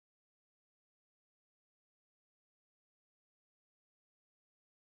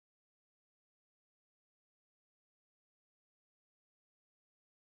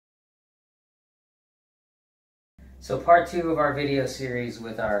So part 2 of our video series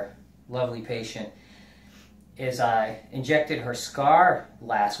with our lovely patient is I injected her scar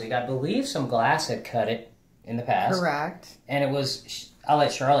last week. I believe some glass had cut it in the past. Correct. And it was, I'll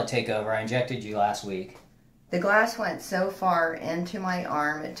let Charlotte take over. I injected you last week. The glass went so far into my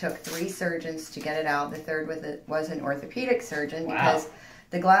arm, it took 3 surgeons to get it out. The third was an orthopedic surgeon. Wow. Because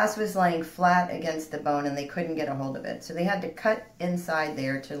the glass was laying flat against the bone and they couldn't get a hold of it. So they had to cut inside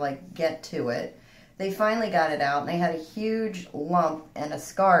there to get to it. They finally got it out and they had a huge lump and a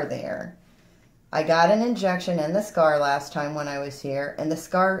scar there. I got an injection in the scar last time when I was here, and the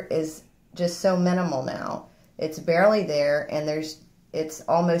scar is just so minimal now. It's barely there, and it's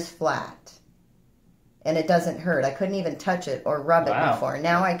almost flat. And it doesn't hurt. I couldn't even touch it or rub it before.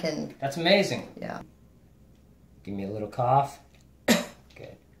 Now I can... That's amazing. Yeah. Give me a little cough.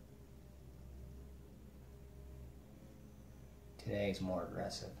 Good. Today's more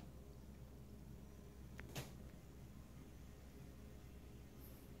aggressive.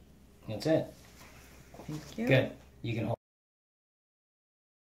 That's it. Thank you. Good. You can hold.